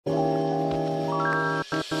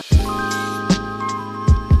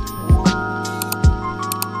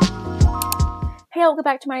Hey, welcome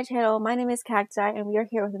back to my channel. My name is Cacti, and we are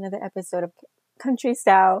here with another episode of Country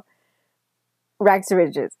Style Rags to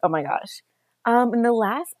Riches. Oh my gosh. In the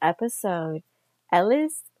last episode,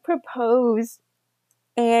 Ellis proposed,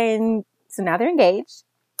 and so now they're engaged.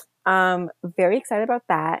 Very excited about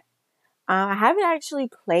that. I haven't actually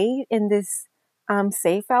played in this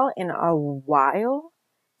save file in a while.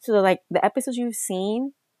 So like the episodes you've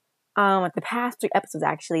seen, like the past 3 episodes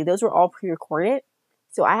actually, those were all pre-recorded.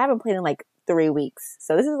 So I haven't played in like 3 weeks.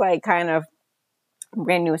 So this is like kind of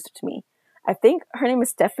brand new to me. I think her name is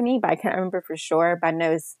Stephanie, but I can't remember for sure. But I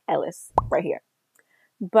know it's Ellis right here.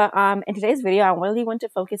 But in today's video, I really want to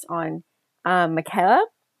focus on Micaela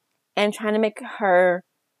and trying to make her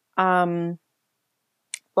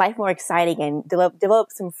life more exciting and develop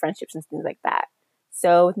some friendships and things like that.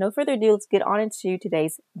 So with no further ado, let's get on into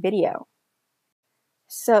today's video.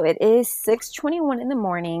 So it is 6:21 in the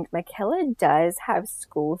morning. Micaela does have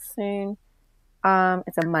school soon.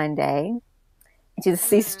 It's a Monday. And she's a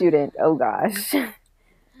C student. Oh gosh.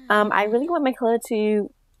 I really want Micaela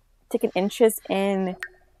to take an interest in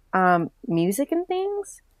music and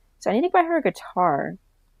things. So I need to buy her a guitar.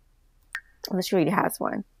 Unless she already has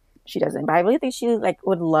one. She doesn't. But I really think she like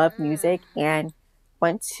would love music and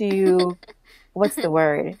want to what's the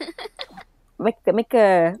word? Make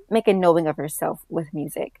a knowing of herself with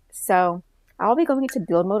music. So I'll be going into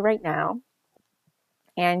build mode right now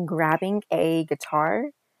and grabbing a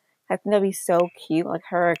guitar. I think that'd be so cute, like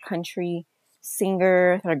her a country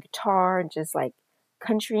singer with her guitar and just like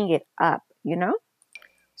countrying it up, you know?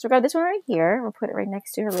 So grab this one right here. We'll put it right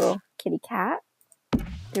next to her little kitty cat.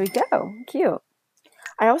 There we go. Cute.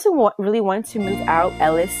 I also really want to move out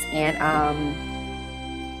Ellis and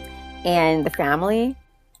the family,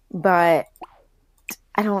 but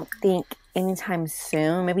I don't think anytime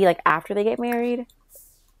soon. Maybe like after they get married.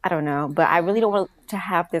 I don't know. But I really don't want to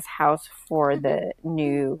have this house for the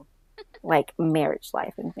new like marriage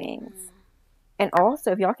life and things. And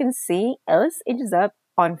also, if y'all can see, Ellis ages up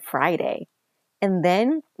on Friday. And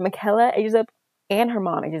then Micaela ages up and her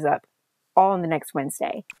mom ages up all on the next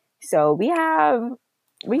Wednesday. So we have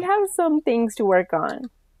some things to work on. I'm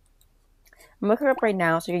gonna look her up right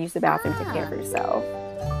now so you can use the bathroom to take care of herself.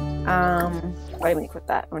 Why did we quit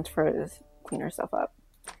that? I'm trying to clean herself up.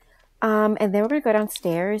 And then we're gonna go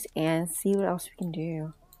downstairs and see what else we can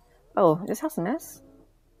do. Oh, is this house a mess?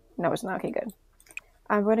 No, it's not. Okay, good.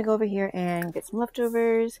 I'm going to go over here and get some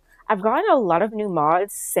leftovers. I've gotten a lot of new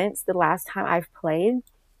mods since the last time I've played.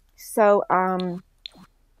 So,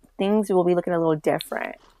 things will be looking a little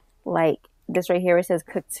different. Like this right here, it says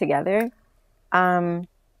cook together.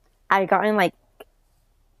 I gotten like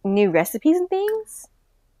new recipes and things.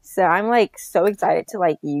 So I'm like so excited to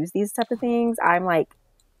like use these type of things. I'm like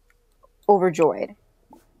overjoyed.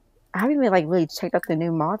 I haven't even like really checked out the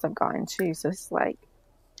new mods I've gotten too. So it's like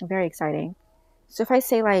very exciting. So if I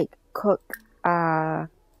say like cook, have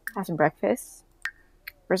some breakfast,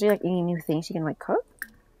 or is there like any new things she can like cook?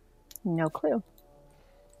 No clue.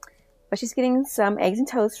 But she's getting some eggs and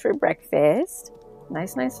toast for breakfast.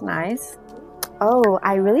 Nice, nice, nice. Oh,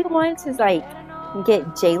 I really wanted to like get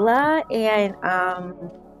Jayla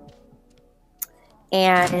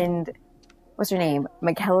and what's her name?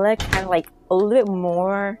 Micaela kind of like a little bit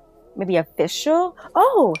more maybe official.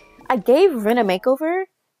 Oh, I gave Ren a makeover.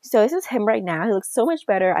 So this is him right now. He looks so much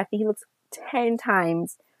better. I think he looks 10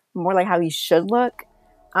 times more like how he should look.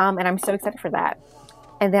 And I'm so excited for that.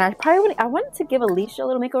 And then I wanted to give Alicia a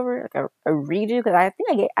little makeover, like a redo, because I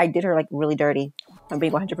think I did her like really dirty. I'm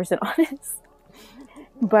being 100% honest.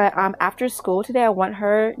 But after school today, I want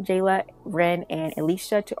her, Jayla, Ren, and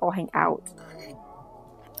Alicia to all hang out,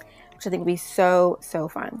 which I think would be so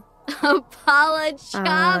fun. Paula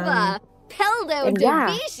Chava, Peldo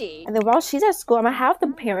Divishi. And then while she's at school, I'm gonna have the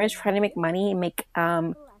parents trying to make money and make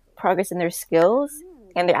progress in their skills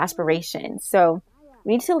and their aspirations. So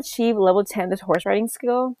we need to achieve level 10 this horse riding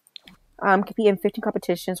skill. Compete in 15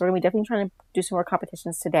 competitions. We're gonna be definitely trying to do some more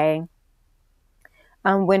competitions today.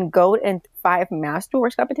 Win gold in 5 master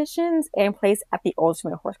horse competitions and place at the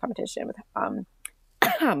ultimate horse competition with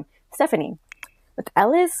Stephanie. With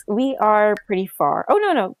Ellis, we are pretty far. Oh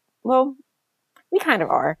no. Well, we kind of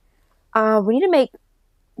are. We need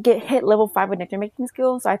to hit level 5 with nectar making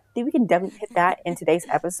skills. So I think we can definitely hit that in today's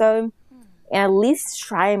episode, and at least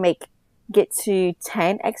try and get to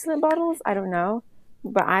 10 excellent bottles. I don't know,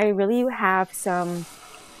 but I really have some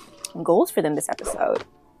goals for them this episode.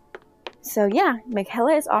 So yeah,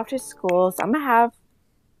 Micaela is off to school, so I'm gonna have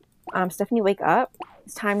Stephanie wake up.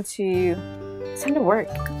 It's time to work.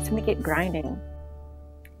 It's time to get grinding.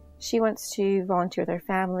 She wants to volunteer with her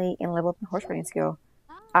family and level up in horse riding skill.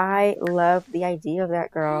 I love the idea of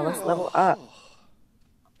that, girl. Let's level up.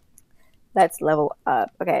 Let's level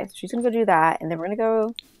up. Okay, so she's gonna go do that, and then we're gonna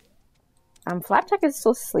go. Flapjack is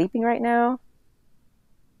still sleeping right now.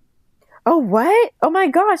 Oh, what? Oh my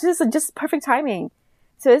gosh, this is just perfect timing.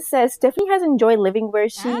 So it says Stephanie has enjoyed living where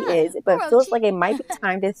she is, but feels like it might be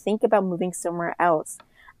time to think about moving somewhere else.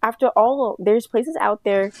 After all, there's places out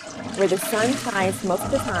there where the sun shines most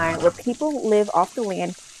of the time, where people live off the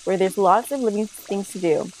land, where there's lots of living things to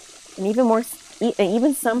do, and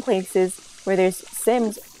even some places where there's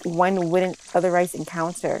Sims one wouldn't otherwise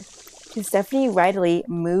encounter. Should Stephanie Riley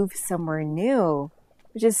move somewhere new?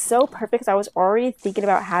 Which is so perfect because I was already thinking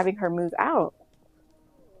about having her move out.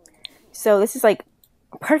 So this is like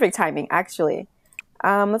perfect timing, actually.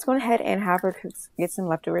 Let's go ahead and have her get some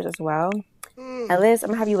leftovers as well. Ellis, I'm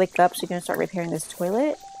gonna have you wake up so you're gonna start repairing this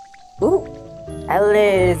toilet. Ooh,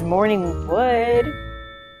 Ellis, morning wood.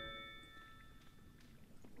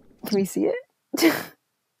 Can we see it?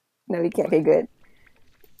 No, we can't. Okay, good.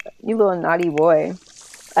 You little naughty boy.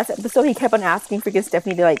 So he kept on asking for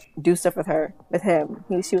Stephanie to like do stuff with him.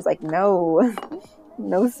 She was like, no,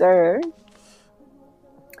 no, sir.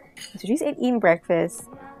 So she's eating breakfast.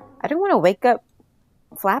 I don't want to wake up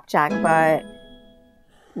Flapjack, but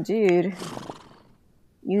dude,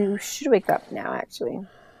 you should wake up now. Actually,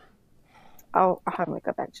 I'll have him wake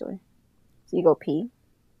up. Actually, so you go pee.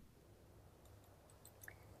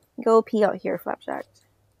 Go pee out here, Flapjack,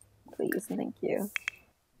 please and thank you.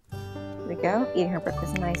 There we go. Eating her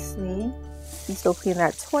breakfast nicely. You still clean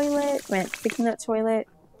that toilet. Fixing that toilet.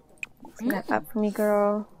 Clean that up for me,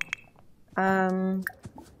 girl. I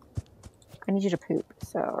need you to poop,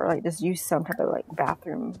 so, or like just use some type of like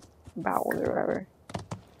bathroom bowels or whatever.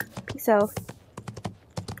 Peace out.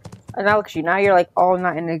 And now look at you. Now you're like all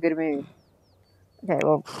not in a good mood. Okay,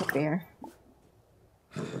 well, over here.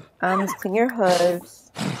 Just clean your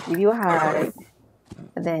hooves, give you a hug,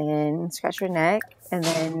 and then scratch your neck, and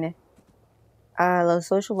then low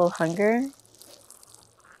social, low hunger, and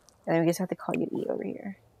then we just have to call you to eat over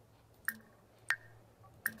here.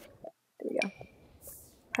 There you go.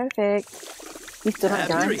 Perfect. You still not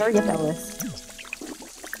done? Hurry up, Ellis.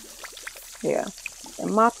 There you go.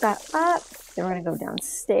 And mop that up. Then we're gonna go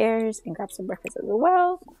downstairs and grab some breakfast as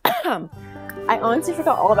well. I honestly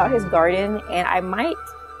forgot all about his garden, and I might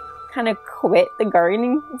kind of quit the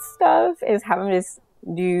gardening stuff and have him just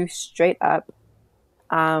do straight up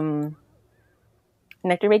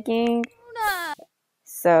nectar making.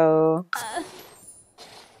 So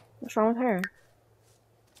what's wrong with her?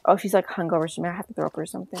 Oh, she's like hungover. She might have to throw up or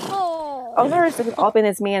something. Oh, there's like all up in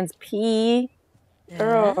this man's pee.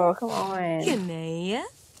 Girl, come on.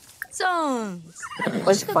 Songs.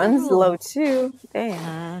 Which fun's low too.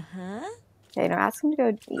 Damn. Okay, now ask him to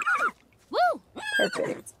go eat. Woo!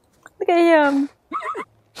 Perfect. Look at him.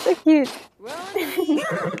 So cute.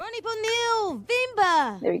 Ronnie Bonil,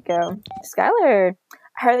 Vimba. There we go. Skylar,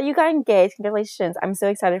 I heard that you got engaged. Congratulations. I'm so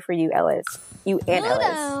excited for you, Ellis. You and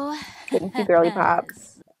Ellis. Thank you, girly pop.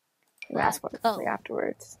 I'm gonna ask for it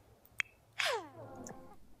afterwards.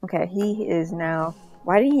 Okay, he is now.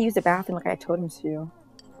 Why didn't he use the bathroom like I told him to?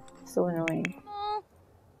 So annoying.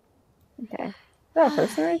 Okay. Is that a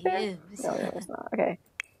person right there? No, it's not. Okay.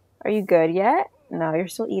 Are you good yet? No, you're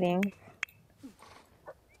still eating.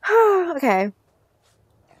 Okay.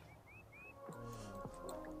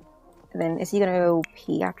 And then, is he gonna go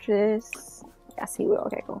pee after this? Yes, he will.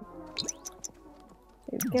 Okay, cool.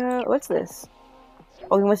 There we go. What's this?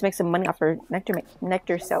 Oh, he wants to make some money off her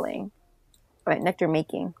nectar selling. Right, nectar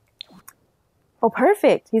making. Oh,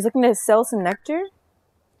 perfect. He's looking to sell some nectar.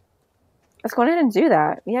 Let's go ahead and do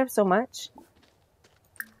that. We have so much.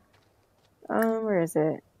 Where is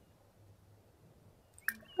it?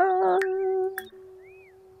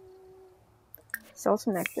 Sell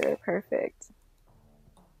some nectar. Perfect.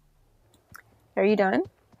 Are you done?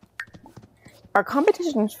 Are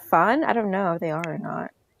competitions fun? I don't know if they are or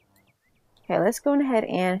not. Okay, let's go ahead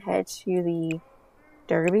and head to the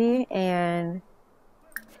Derby and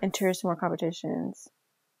enter some more competitions.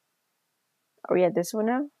 Are we at this one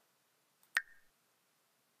now?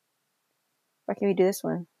 Why can't we do this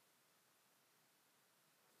one?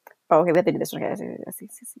 Oh, okay, we have to do this one. Okay,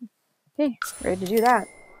 okay, ready to do that.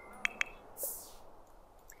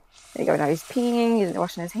 There you go. Now he's peeing, he's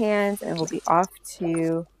washing his hands, and we'll be off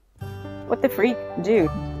to... What the freak? Dude.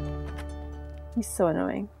 He's so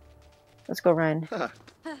annoying. Let's go run.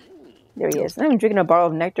 There he is. I'm drinking a bottle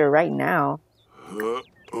of nectar right now.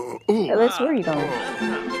 Ellis, where are you going?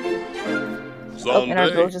 Oh, and our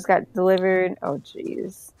bill just got delivered. Oh,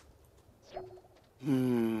 jeez.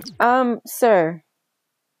 Sir.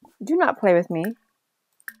 Do not play with me.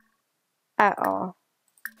 At all.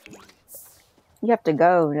 You have to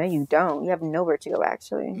go. No, you don't. You have nowhere to go,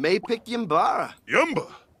 actually. May pick Yambara.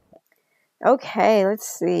 Yumba. Okay, let's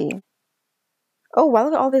see. Oh, wow,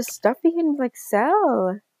 look at all this stuff we can, like,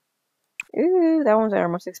 sell. Ooh, that one's our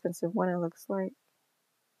most expensive one, it looks like.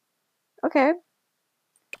 Okay.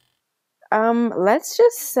 Let's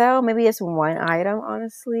just sell maybe just one item,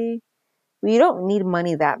 honestly. We don't need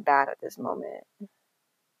money that bad at this moment.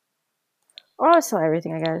 Or I'll sell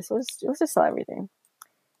everything, I guess. Let's just sell everything.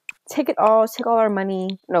 Take it all. Take all our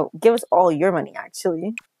money. No, give us all your money,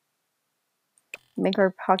 actually. Make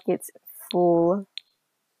our pockets full.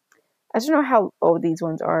 I don't know how old these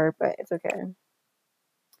ones are, but it's okay.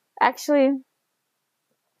 Actually,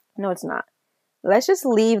 no, it's not. Let's just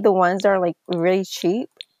leave the ones that are like really cheap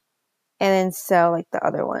and then sell like the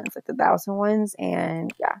other ones, like the 1,000 ones,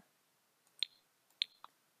 and yeah.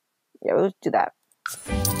 Yeah, we'll do that.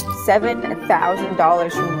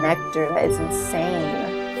 $7,000 from Nectar. That is insane.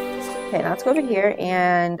 Okay, now let's go over here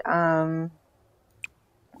and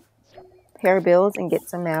pay our bills and get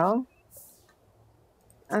some mail.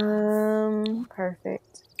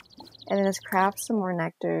 Perfect. And then let's craft some more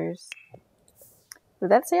nectars. Did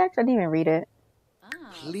that say actually? I didn't even read it.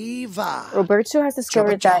 Cleaver. Roberto has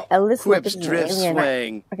discovered that Ellis Lucas is an drift alien.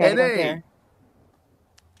 swing. Okay, I don't care.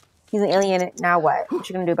 He's an alien. Now what? What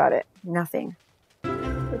you gonna do about it? Nothing.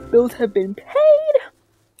 The bills have been paid.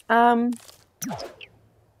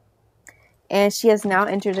 And she has now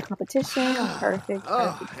entered the competition. Perfect.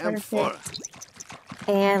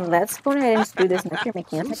 And let's go ahead and just do this nectar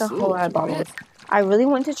making. That's like a whole lot of bottles. I really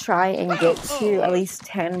want to try and get to at least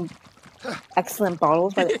 10 excellent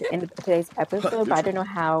bottles by the end of today's episode, but I don't know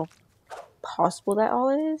how possible that all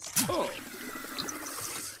is.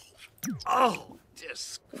 Oh,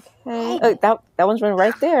 Okay. Oh, that one's running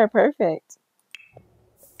right there. Perfect.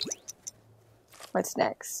 What's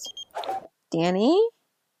next? Danny?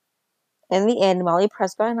 In the end, Molly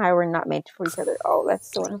Prescott and I were not made for each other. Oh,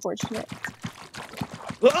 that's so unfortunate.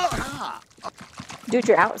 Dude,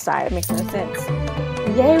 you're outside. It makes no sense.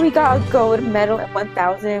 Yay, we got a gold medal at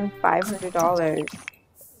 $1,500.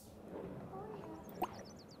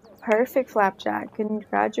 Perfect, Flapjack.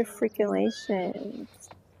 Congratulations.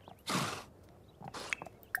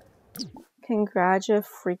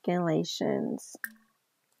 Congratulations.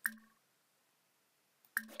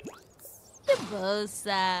 Oh,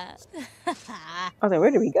 then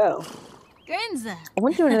where did we go? I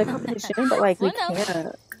want to do another competition, but like we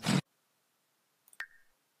can't.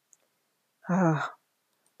 Oh,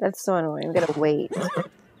 that's so annoying. We gotta wait.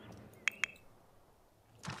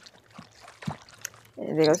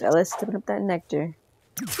 And there goes Ellis tipping up that nectar.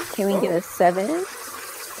 Can we get a 7?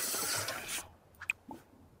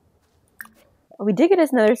 Oh, we did get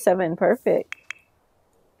us another 7. Perfect.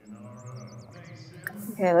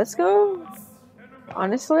 Okay, let's go.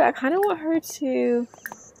 Honestly, I kind of want her to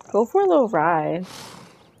go for a little ride.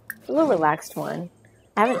 A little relaxed one.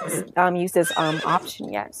 I haven't used this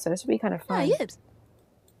option yet, so this would be kind of fun. It's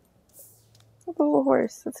like a little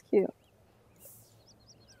horse. That's cute.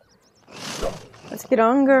 Let's get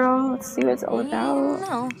on, girl. Let's see what it's all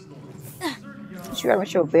about. You gotta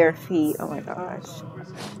show bare feet. Oh my gosh.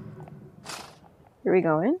 Here we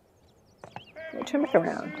going? Turn back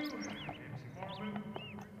around.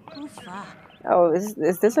 Oh, is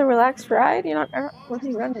this a relaxed ride? You're not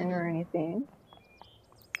really running or anything.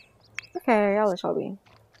 Okay, I'll let y'all be.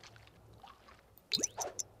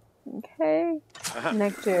 Okay.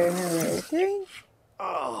 Nectar number 3.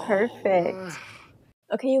 Perfect.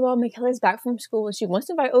 Okay, you all, Micaela's back from school and she wants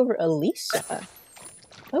to invite over Alicia.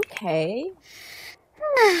 Okay.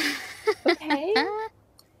 Okay.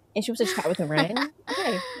 And she wants to chat with Ren. Okay,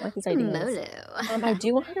 I like these ideas. I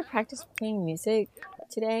do want her to practice playing music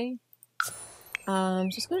today.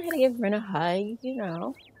 Just go ahead and give Ren a hug, you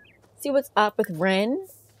know. See what's up with Ren.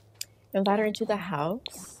 Invite her into the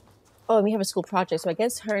house. Oh, and we have a school project, so I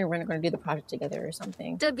guess her and Ren are going to do the project together or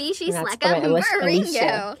something. And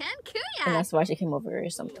that's why she came over or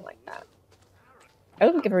something like that. I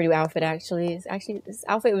would give her a new outfit, actually. This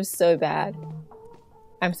outfit was so bad.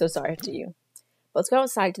 I'm so sorry to you. But let's go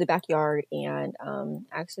outside to the backyard, and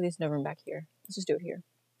actually, there's no room back here. Let's just do it here.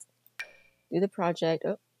 Do the project.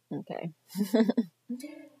 Oh, okay.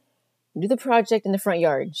 Do the project in the front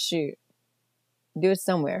yard. Shoot. Do it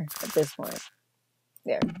somewhere at this point.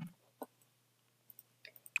 There.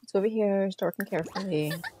 Let's go over here. Start working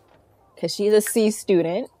carefully. Because she's a C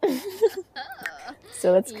student.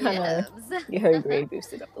 So let's kind of get her grade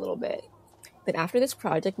boosted up a little bit. But after this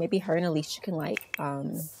project, maybe her and Alicia can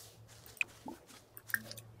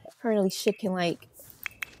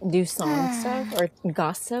do song stuff or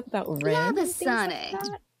gossip about Ren. Like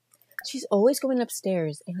She's always going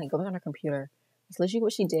upstairs and like going on her computer. It's literally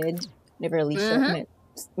what she did whenever Alicia meant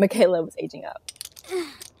Micaela was aging up.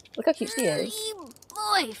 Look how cute she is.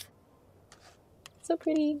 Boy. So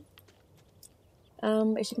pretty.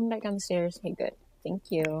 Is she coming back down the stairs? Okay, good.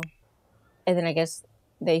 Thank you. And then I guess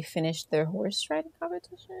they finished their horse riding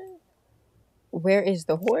competition. Where is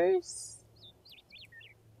the horse?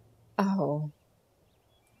 Oh.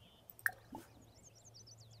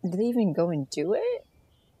 Did they even go and do it?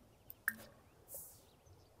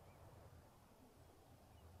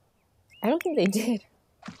 I don't think they did.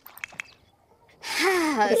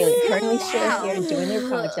 Okay, currently she's here doing their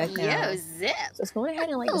project now. Yo, zip. So let's go ahead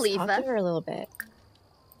and like just talk to her a little bit.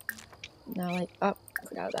 Now, like, oh,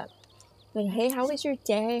 forgot that. Like, hey, how was your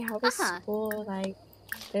day? How was school? Like,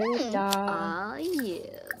 da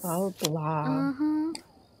yes. blah blah.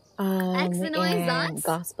 And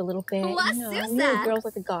gossip a little bit. You know, girls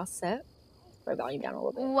like to gossip. Put our volume down a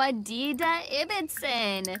little bit. Wadida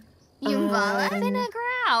Ibidson. Yuvala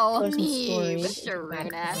Finagrau. Some stories.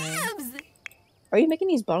 Are you making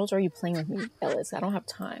these bottles or are you playing with me, Ellis? I don't have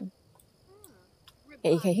time.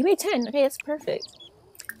 Okay, he made 10. Okay, that's perfect.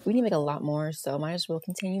 We need to make a lot more, so might as well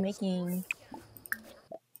continue making.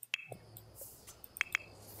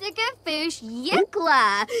 Fish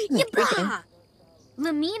Yikla. Yipa.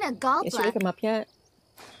 Lamina Galpa. Did you wake him up yet?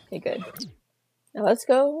 Okay, good. Now let's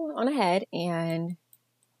go on ahead and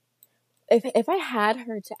if I had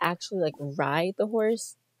her to actually like ride the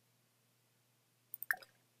horse,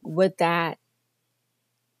 would that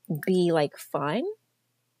be like fun?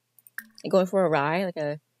 Like going for a ride, like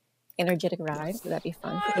a energetic ride, would that be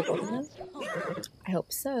fun for the both of them? I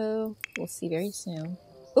hope so. We'll see very soon.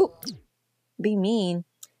 Ooh, be mean.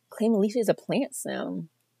 Claim Alicia is a plant sound.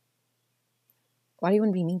 Why do you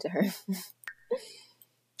want to be mean to her?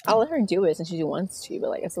 I'll let her do it since she wants to,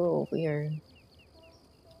 but like it's a little weird.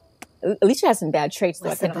 Alicia has some bad traits, though.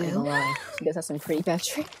 I cannot even lie. She does have some pretty bad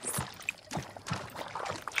traits.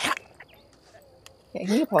 Okay,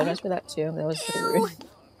 can you apologize for that too? That was pretty rude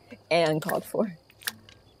and uncalled for.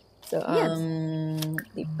 So,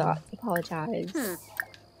 deep thoughts. Apologize.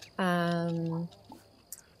 And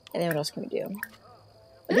then what else can we do?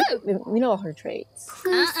 We know all her traits.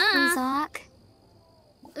 Zach.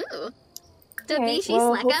 Ooh. Okay,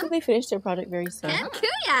 well, hopefully they finish their project very soon.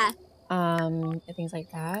 Kuya. And things like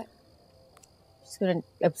that. She's gonna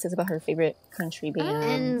obsess about her favorite country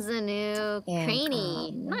band. Enzanu.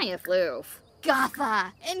 Craney. Maya Floof.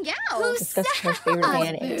 Gaffa. And Gao. Discuss her favorite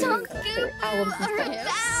band and favorite albums and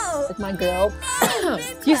stuff. Like my girl.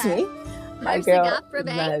 Excuse me. My girl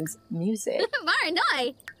loves music.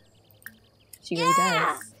 Varnoi. She really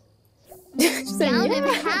does. Sound of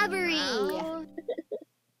Havery.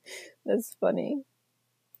 That's funny.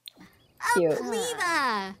 Cute.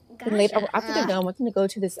 Leva. And later, after they're done, we're going to go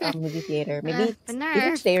to this movie theater. Maybe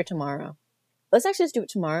either today or tomorrow. Let's actually just do it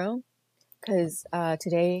tomorrow. Because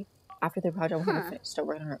today, after the project, we're going to start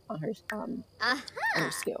working on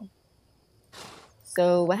her skill.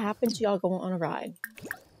 So what happened to y'all going on a ride?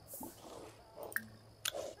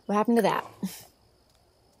 What happened to that?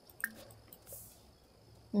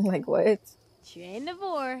 Like what?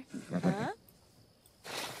 Trainavore.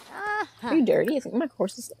 Are you dirty? I think my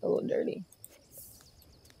horse is a little dirty.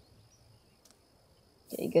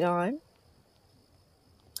 Okay, get on.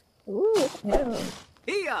 Ooh,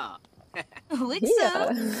 yeah.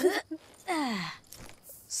 Here.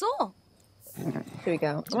 So. Here we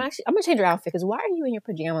go. I'm gonna change your outfit because why are you in your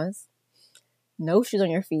pajamas? No shoes on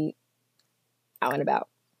your feet. Out and about.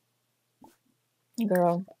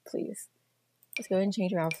 Girl, please. Let's go ahead and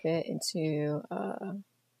change your outfit into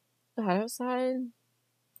the hot outside.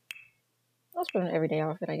 Let's put on an everyday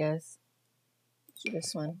outfit, I guess. Let's do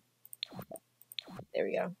this one. There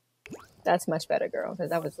we go. That's much better, girl, because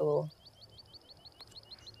that was a little...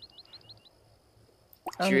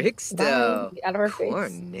 Trickster. Out of her face.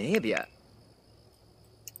 Cornabia.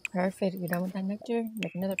 Perfect. You're done with that nectar?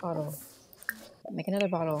 Make another bottle. Make another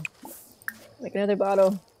bottle. Make another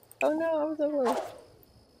bottle. Oh no, I was so close.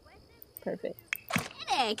 Perfect.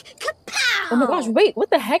 Oh my gosh, wait, what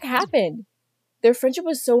the heck happened? Their friendship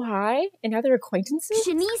was so high, and now they're acquaintances?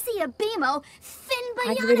 Shanisia Bimo,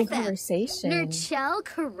 Aggravating Finbayonathan. conversation. Nurchel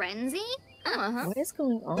Karenzi? What is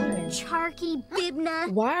going on? Charky Bibna.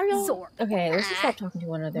 Why are y'all... Zork. Okay, let's just stop talking to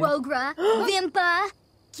one another. Wogra. Vimpa.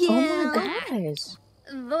 Gil. Oh my gosh.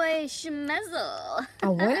 Voy Schmezel. I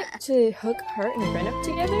wanted to hook her and Ren up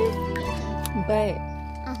together, but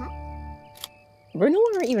we're no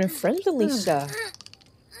longer even friends with Alicia.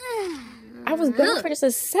 I was gone for just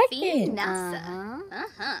a second.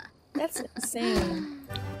 That's insane.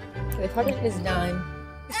 The project is done.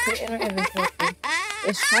 Let's put it in our inventory.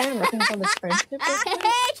 is trying to reconcile this friendship with her.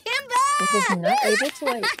 Kimbo! If it's not able to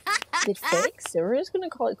like get fixed, so we're just gonna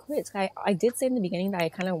call it quits. I did say in the beginning that I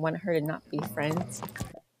kind of want her to not be friends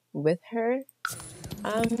with her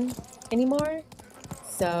anymore.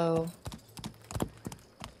 So,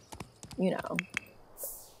 you know,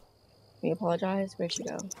 we apologize. Where'd she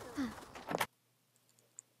go?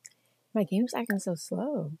 My game's acting so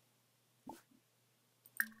slow.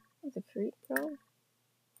 What the freak, bro?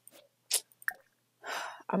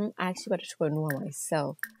 I'm actually about to go and one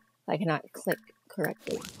myself. I cannot click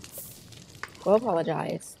correctly. Go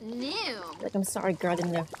apologize. New. Like, I'm sorry, girl. I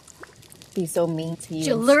didn't know be so mean to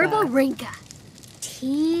you. Jalurba Rinka.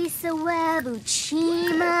 Tisawebu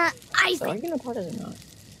Chima So are you Isaac. gonna apologize or not?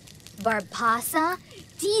 Barbasa.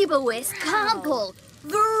 Dibawis Kampul.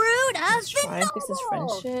 Veruda Let's try and fix this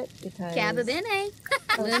Vinol. friendship because Gababine.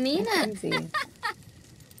 Lamina. crazy.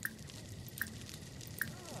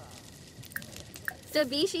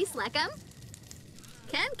 Dabishi Slekam.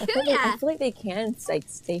 Ken I Kuya. feel like they can like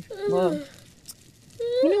stay. Well,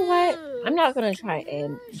 you know what? I'm not gonna try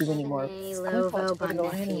and do any more. Hey, I'm gonna Lovo go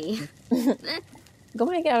ahead Bondefi. and go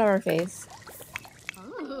ahead and get out of our face.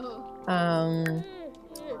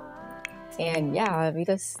 And yeah,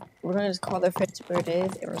 we're gonna just call the friendship where it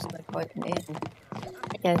is, and we're just gonna call it an end.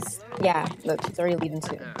 I guess. Yeah. Look, she's already leaving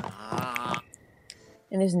too.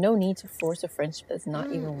 And there's no need to force a friendship that's not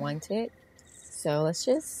even wanted. So let's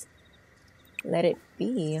just let it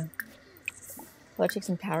be. Let's take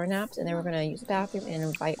some power naps, and then we're gonna use the bathroom and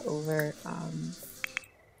invite over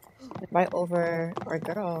our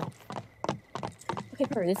girl. Okay,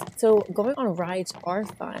 perfect. So going on rides are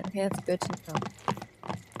fun. Okay, that's good to know.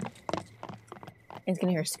 And it's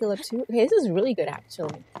gonna hear skill up too. Okay, this is really good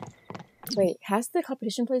actually. Wait, has the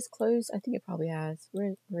competition place closed? I think it probably has.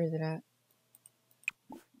 Where is it at?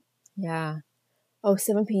 Yeah. Oh,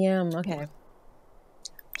 7 p.m. Okay.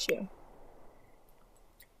 Chill.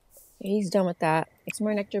 Okay, he's done with that. Make some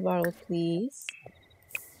more nectar bottles, please.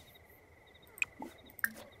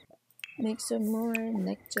 Make some more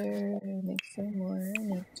nectar. Make some more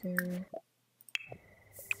nectar.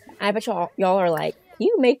 I bet y'all are like, can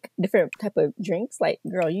you make different type of drinks? Like,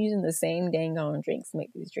 girl, you're using the same dang on drinks to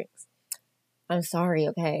make these drinks. I'm sorry,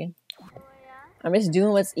 okay? I'm just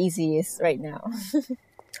doing what's easiest right now.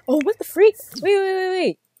 Oh, what the freak?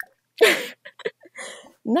 Wait.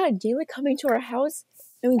 Not Jayla coming to our house,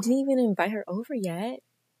 and we didn't even invite her over yet.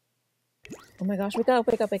 Oh my gosh, wake up.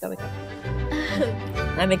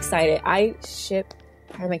 I'm excited. I ship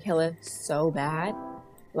her and Micaela so bad.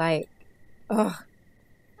 Like, ugh.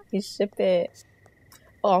 You ship it.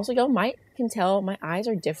 Oh, also, y'all can tell my eyes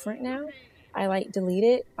are different now. I like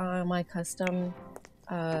deleted my custom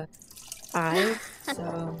eyes,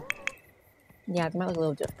 so yeah, they might look a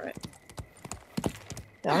little different.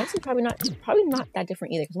 But honestly, probably not that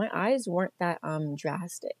different either, because my eyes weren't that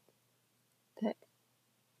drastic.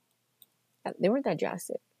 They weren't that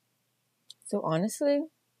drastic. So honestly,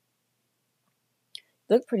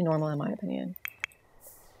 they look pretty normal in my opinion.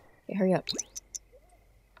 Okay, hurry up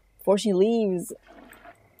before she leaves.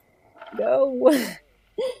 Go.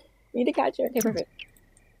 Need to catch her. Okay, perfect.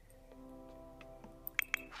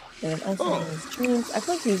 And then also his dreams. I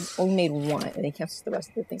feel like he's only made one, and he kept the rest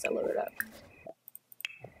of the things I loaded up.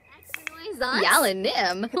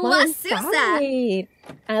 Yalanim. Come Lasusa. inside.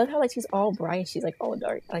 I love how like she's all bright. She's like all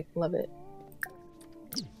dark. I love it.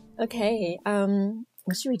 Okay.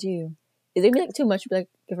 What should we do? Is it gonna be like too much to like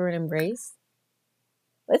give her an embrace?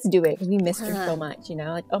 Let's do it because we missed her so much. You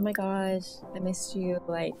know, like oh my gosh, I missed you.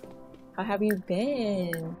 Like, how have you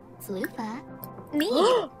been? Flufa. Me.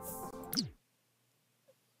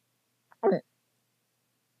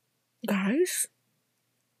 Guys?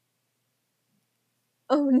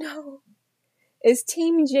 Oh no. Is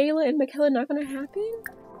Team Jayla and Micaela not gonna happen?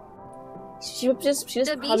 She just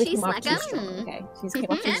probably came off too strong. Okay, she's came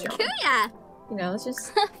off too strong. You know, let's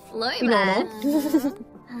just be normal.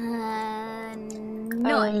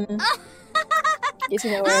 No. Get to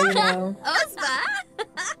know her, you know.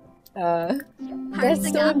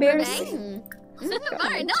 That's so embarrassing.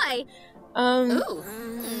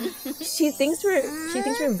 She thinks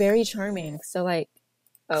we're very charming. So like,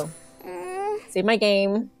 oh, save my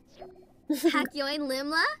game. Hakyoin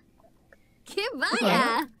Limla?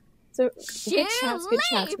 Kibaya! Okay. So,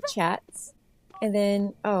 good chats. And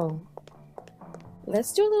then, oh,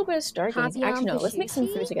 let's do a little bit of stargazing. Actually, no, let's make some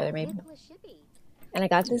food together, maybe. And I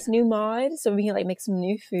got this new mod, so we can like make some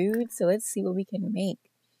new food. So let's see what we can make.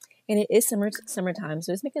 And it is summertime,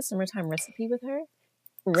 so let's make a summertime recipe with her.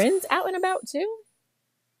 Ren's out and about too.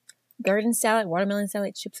 Garden salad, watermelon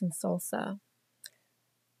salad, chips, and salsa.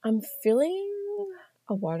 I'm feeling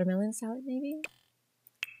a watermelon salad, maybe.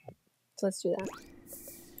 So let's do that.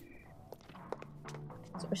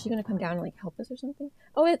 So is she gonna come down and like help us or something?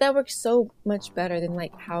 Oh wait, that works so much better than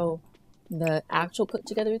like how the actual cook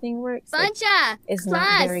together thing works. Like, it's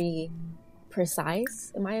not very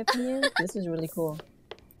precise in my opinion. This is really cool.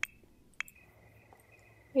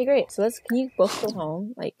 Okay, great. So can you both go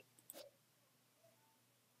home? Like,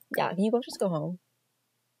 yeah, can you both just go home?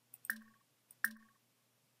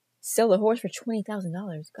 Sell the horse for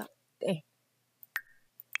 $20,000. God dang.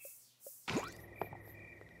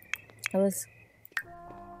 Now let's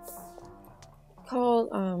call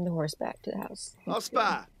the horse back to the house.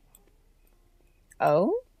 Ospa.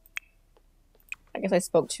 Oh? I guess I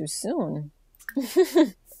spoke too soon.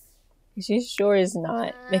 She sure is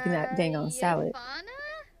not making that dang on salad.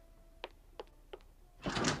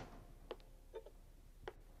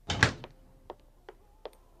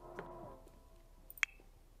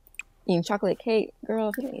 Eating chocolate cake, girl.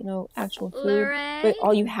 If you don't eat no actual food, but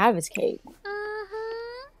all you have is cake.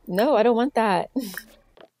 No, I don't want that. What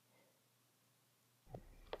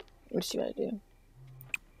does she want to do?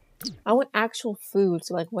 I want actual food.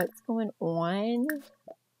 So like, what's going on?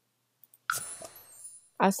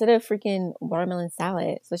 I said a freaking watermelon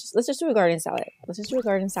salad. So let's just do a garden salad. Let's just do a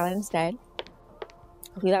garden salad instead.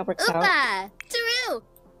 Hopefully that works out. Chuff!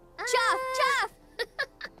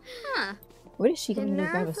 Huh. What is she going to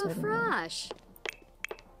grab a soda?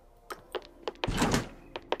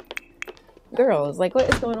 Girls, like,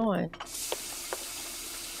 what is going on?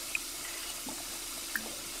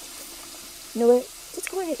 You know what?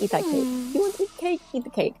 Just go ahead and eat that cake. You want to eat cake? Eat the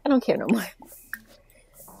cake. I don't care no more.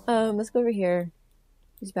 Let's go over here.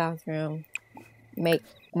 This bathroom. Make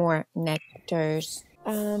more nectars.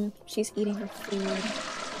 She's eating her food.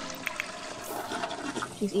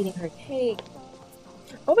 She's eating her cake.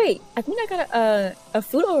 Oh wait, I think I got a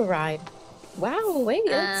food override. Wow, wait,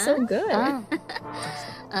 that's so good.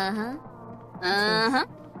 That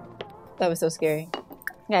was so scary.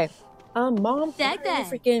 Okay, Mom,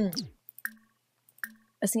 freaking.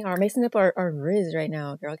 Let's see, we're mixing up our Riz right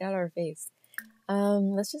now, girl. Get out of our face.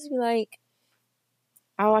 Let's just be like,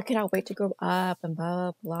 oh, I cannot wait to grow up and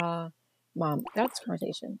blah blah. Mom, that's this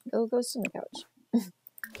conversation. Go sit on the couch.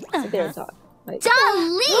 Sit there and talk. Like,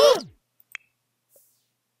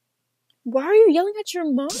 why are you yelling at your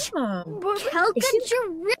mom?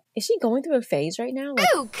 Is she going through a phase right now? Like,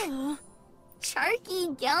 why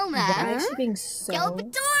is she being so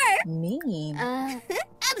mean?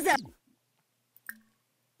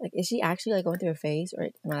 Like, is she actually like going through a phase, or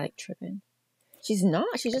am I like tripping? She's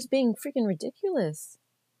not. She's just being freaking ridiculous.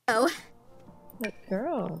 Like,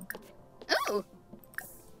 girl. Hope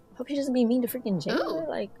she doesn't be mean to freaking Jada.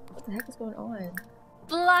 Like, what the heck is going on?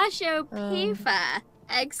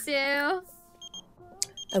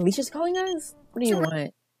 Alicia's calling us? What do you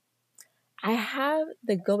want? I have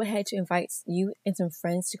the go-ahead to invite you and some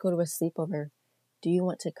friends to go to a sleepover. Do you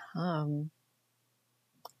want to come?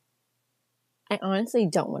 I honestly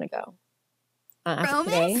don't want to go. After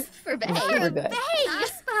today, we're good.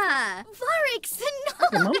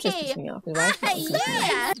 The mom just pissed me off.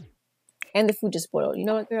 And the food just spoiled. You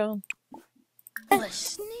know what, girl?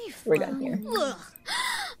 We're done here.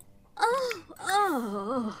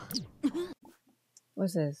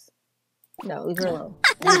 What's this? No, leave her alone.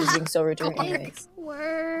 You're just being so rude to her anyways.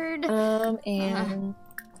 And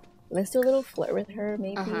let's do a little flirt with her,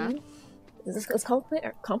 maybe. Let's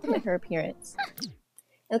compliment her appearance.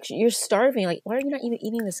 Look, you're starving. Like, why are you not even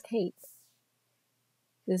eating this cake?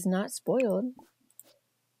 It's not spoiled.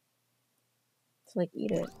 So, like,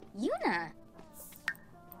 eat it.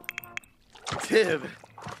 Tib.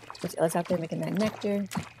 Let's out there making that nectar.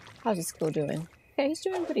 How's this school doing? Okay, he's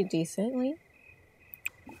doing pretty decently.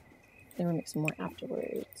 Then we'll make some more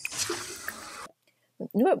afterwards. You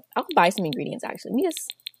know what? I'll buy some ingredients actually. Let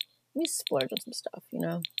me splurge on some stuff, you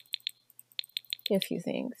know? Get a few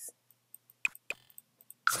things.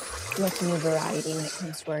 We want some new variety when it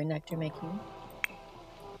comes to our nectar making.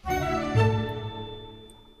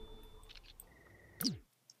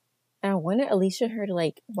 And I wanted Alicia and her to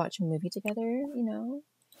like watch a movie together, you know?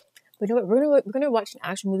 But you know what? We're gonna watch an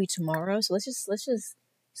action movie tomorrow, so let's just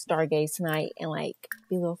stargaze tonight and like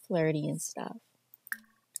be a little flirty and stuff.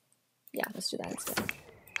 Yeah, let's do that instead.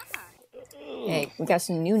 Okay, we got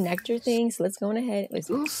some new nectar things, so let's go on ahead.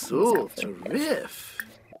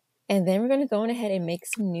 And then we're gonna go on ahead and make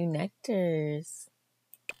some new nectars.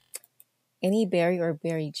 Any berry or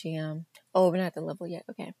berry jam. Oh, we're not at the level yet.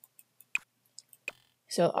 Okay.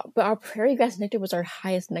 So, but our prairie grass nectar was our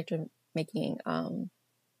highest nectar making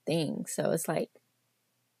thing. So it's like,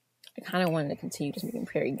 I kind of wanted to continue just making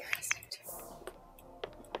prairie grass nectar.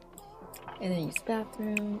 And then use the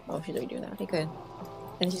bathroom. Oh, she's already doing that. Okay, good.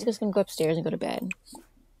 And she's just gonna go upstairs and go to bed.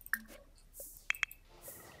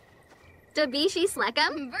 Dabishi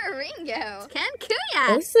Slekam Baringo. Kenkuya.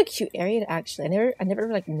 Oh, this is a cute area actually. I never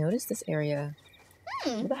like noticed this area.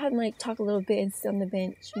 We'll go ahead and like talk a little bit and sit on the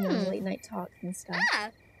bench, you know, late night talk and stuff.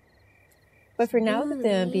 But for now, with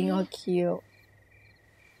them being all cute,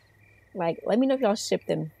 like, let me know if y'all ship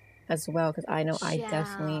them as well, because I know I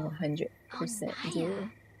definitely 100% do.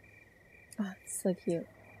 Oh, so cute.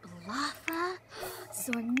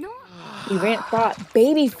 Event thought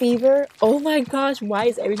baby fever. Oh my gosh, why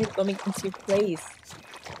is everything coming into place?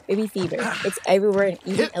 Baby fever. It's everywhere, and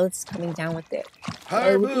even Ellis is coming down with it.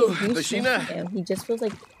 He just feels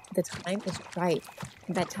like the time is right.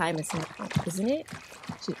 And that time is now, isn't it?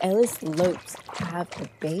 Ellis lopes to have a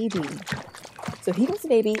baby. So he wants a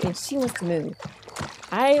baby, and she wants to move.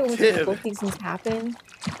 I want to see both these things happen.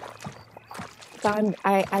 But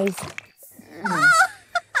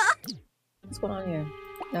what's going on here?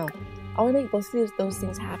 No. I want to make both of those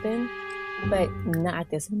things happen, but not at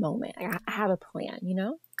this moment. I have a plan, you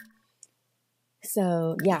know?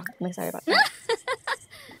 So, yeah, I'm excited about that.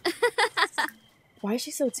 Why is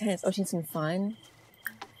she so tense? Oh, she's some fun.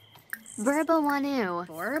 Verba Wanu.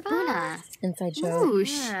 Verba? Inside joke.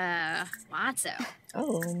 Oosh. Watso.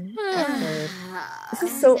 Oh, awkward. This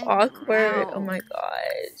is so awkward. Oh my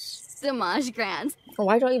gosh. Samaj Grant. Oh,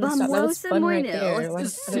 why don't you even stop? That was fun right there.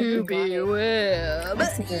 Subi Web.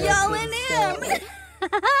 Y'all in him.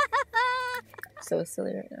 So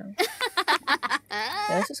silly right now. Yeah,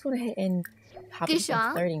 let's just go ahead and hop into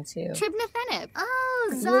some flirting too. Tribnathenip. Oh,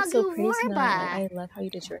 you look so pretty Zagu tonight. I love how you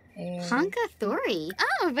did your hair. Hanka Thori.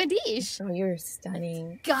 Oh, Vadish. Oh, you're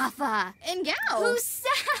stunning. Gotha. And Gao. Husao.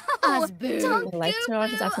 Osboo. The lights turn on.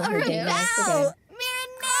 She's asking her game today.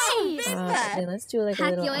 Then let's do like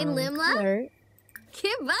a little flirt.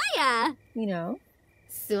 Kibaya. You know,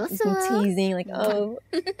 some teasing, like I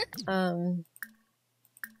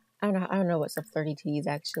don't know what's a flirty tease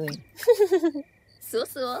actually.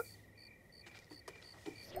 Throughout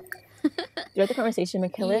the conversation,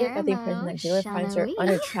 Micaela got the impression that Jayla finds her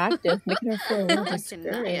unattractive, making her feel a little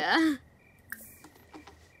discouraged.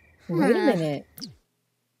 Wait a minute.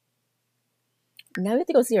 Now we have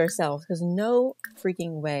to go see ourselves, because no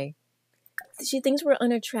freaking way. She thinks we're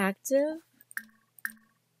unattractive?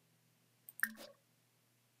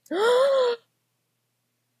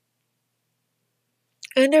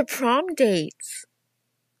 And their prom dates.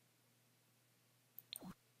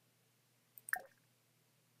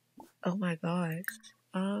 Oh my gosh.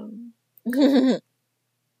 I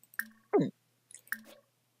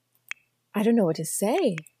don't know what to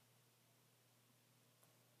say.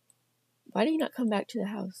 Why do you not come back to the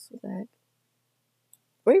house with that?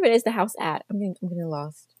 Where even is the house at? I'm getting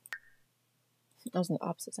lost. I was on the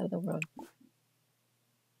opposite side of the world.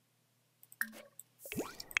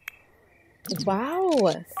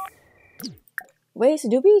 Wow. Wait, so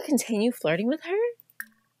do we continue flirting with her?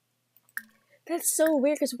 That's so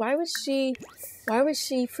weird, because why would she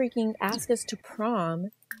freaking ask us to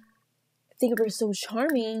prom, think we're so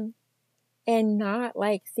charming, and not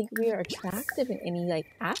like think we are attractive in any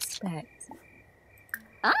like aspect?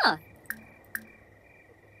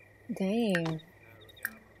 Dang.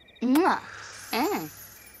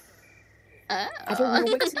 I don't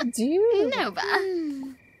know what to do. No,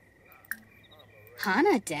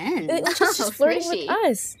 Hana Den. She's flirting with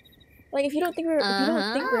us. Like, if you don't think we're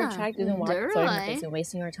attractive, then why are we flirting with us and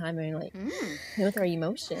wasting our time and like with our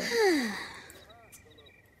emotions?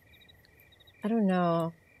 I don't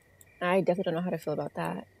know. I definitely don't know how to feel about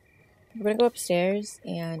that. We're gonna go upstairs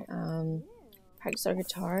and practice our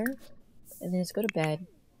guitar, and then just go to bed.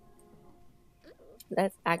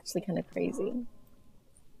 That's actually kind of crazy.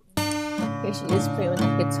 Okay, she is playing with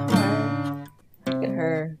the guitar. Look at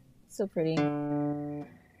her, so pretty.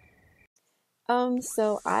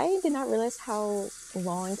 So I did not realize how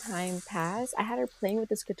long time passed. I had her playing with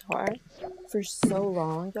this guitar for so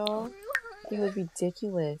long, y'all. It was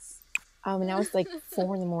ridiculous. And now it's like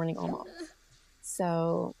 4 in the morning almost.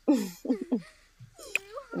 So I'm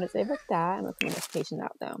gonna say about that. I'm gonna put my notifications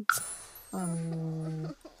out though.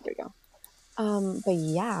 There we go. But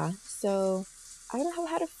yeah, so I don't know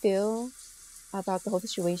how to feel about the whole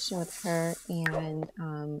situation with her and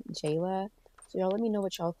Jayla. So y'all let me know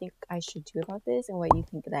what y'all think I should do about this and what you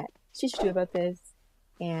think that she should do about this.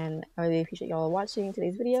 And I really appreciate y'all watching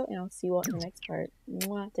today's video, and I'll see you all in the next part.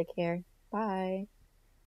 Mwah, take care. Bye.